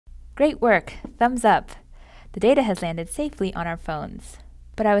Great work! Thumbs up! The data has landed safely on our phones.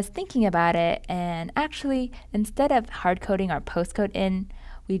 But I was thinking about it, and actually, instead of hard-coding our postcode in,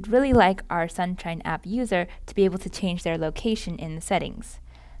 we'd really like our Sunshine app user to be able to change their location in the settings.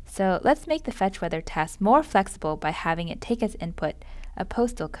 So let's make the fetch weather task more flexible by having it take as input a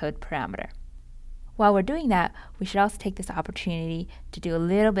postal code parameter. While we're doing that, we should also take this opportunity to do a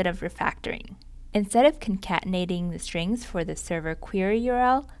little bit of refactoring. Instead of concatenating the strings for the server query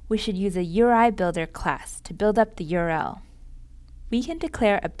URL, we should use a URI builder class to build up the URL. We can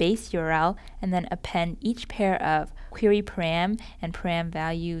declare a base URL and then append each pair of query param and param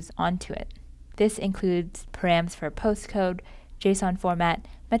values onto it. This includes params for postcode, JSON format,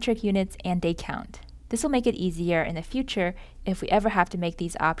 metric units, and day count. This will make it easier in the future if we ever have to make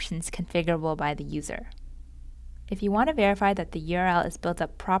these options configurable by the user. If you want to verify that the URL is built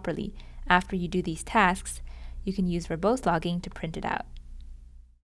up properly after you do these tasks, you can use verbose logging to print it out.